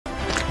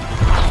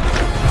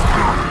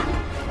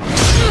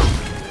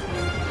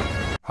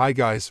Hi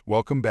guys,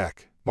 welcome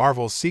back.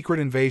 Marvel's Secret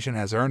Invasion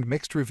has earned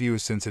mixed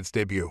reviews since its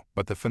debut,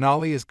 but the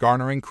finale is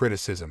garnering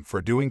criticism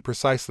for doing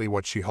precisely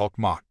what She-Hulk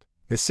mocked.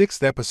 The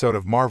sixth episode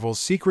of Marvel's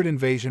Secret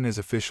Invasion is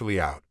officially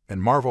out, and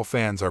Marvel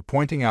fans are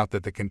pointing out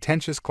that the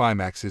contentious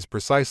climax is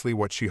precisely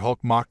what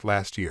She-Hulk mocked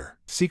last year.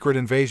 Secret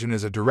Invasion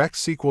is a direct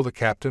sequel to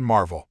Captain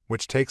Marvel,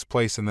 which takes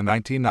place in the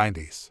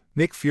 1990s.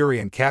 Nick Fury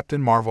and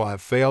Captain Marvel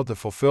have failed to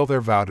fulfill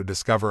their vow to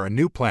discover a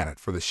new planet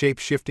for the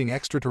shape-shifting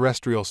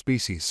extraterrestrial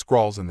species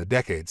Skrulls in the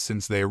decades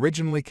since they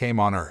originally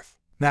came on Earth.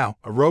 Now,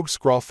 a rogue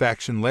Skrull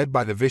faction led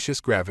by the vicious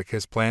Gravik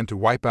has planned to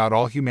wipe out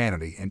all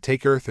humanity and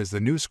take Earth as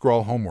the new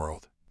Skrull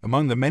homeworld.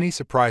 Among the many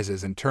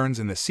surprises and turns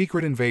in the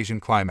Secret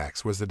Invasion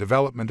climax was the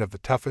development of the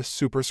toughest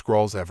super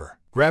Skrulls ever.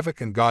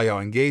 Gravik and Gaia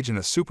engage in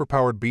a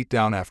superpowered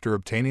beatdown after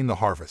obtaining the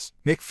harvest.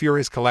 Nick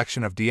Fury's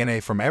collection of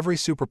DNA from every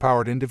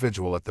superpowered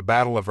individual at the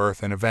Battle of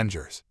Earth and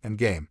Avengers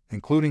Endgame,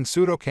 including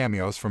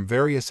pseudo-cameos from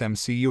various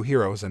MCU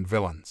heroes and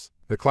villains.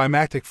 The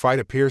climactic fight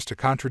appears to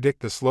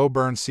contradict the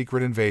slow-burn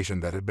Secret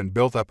Invasion that had been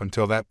built up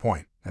until that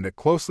point, and it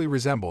closely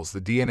resembles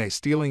the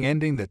DNA-stealing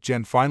ending that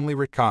Jen finally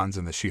retcons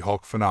in the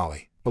She-Hulk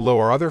finale.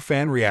 Below are other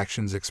fan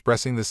reactions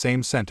expressing the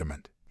same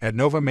sentiment.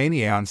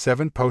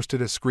 @NovaManiaon7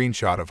 posted a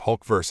screenshot of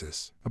Hulk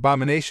vs.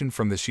 Abomination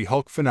from the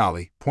She-Hulk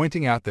finale,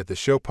 pointing out that the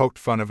show poked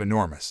fun of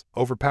enormous,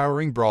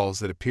 overpowering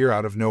brawls that appear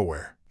out of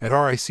nowhere.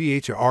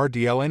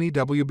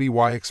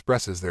 @RICHARDLNEWBY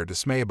expresses their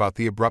dismay about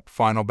the abrupt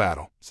final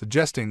battle,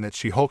 suggesting that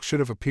She-Hulk should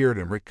have appeared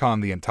and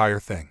retconned the entire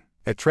thing.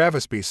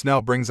 Travis B.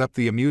 Snell brings up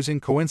the amusing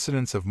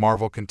coincidence of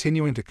Marvel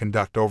continuing to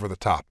conduct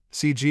over-the-top,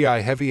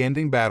 CGI-heavy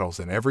ending battles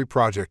in every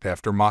project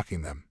after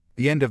mocking them.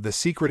 The end of the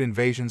Secret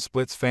Invasion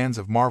splits fans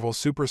of Marvel's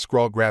Super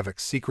Skrull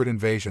Gravik's Secret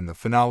Invasion. The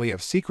finale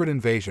of Secret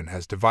Invasion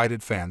has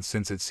divided fans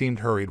since it seemed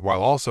hurried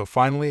while also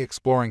finally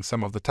exploring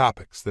some of the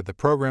topics that the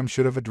program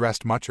should have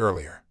addressed much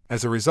earlier.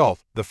 As a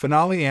result, the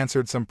finale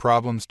answered some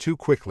problems too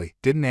quickly,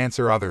 didn't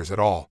answer others at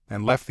all,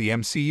 and left the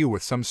MCU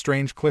with some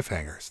strange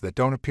cliffhangers that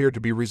don't appear to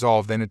be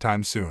resolved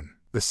anytime soon.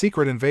 The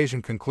Secret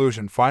Invasion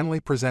conclusion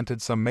finally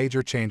presented some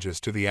major changes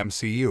to the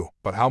MCU,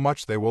 but how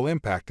much they will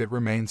impact it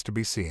remains to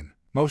be seen.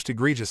 Most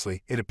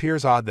egregiously, it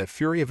appears odd that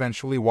Fury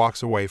eventually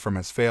walks away from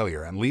his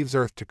failure and leaves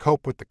Earth to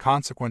cope with the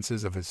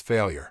consequences of his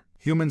failure.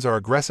 Humans are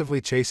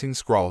aggressively chasing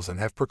Skrulls and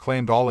have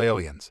proclaimed all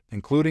aliens,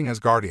 including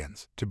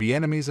Asgardians, to be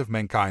enemies of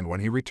mankind when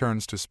he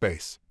returns to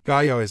space.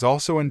 Gaia is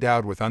also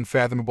endowed with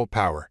unfathomable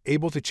power,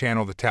 able to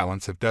channel the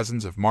talents of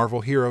dozens of Marvel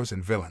heroes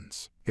and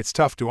villains. It's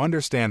tough to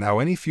understand how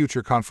any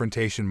future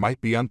confrontation might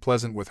be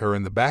unpleasant with her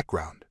in the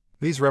background.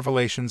 These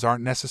revelations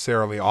aren't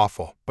necessarily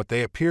awful, but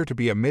they appear to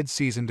be a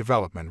mid-season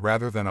development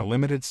rather than a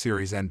limited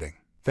series ending.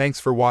 Thanks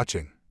for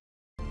watching.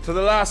 To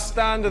the last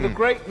stand of the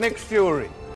great Nick Fury.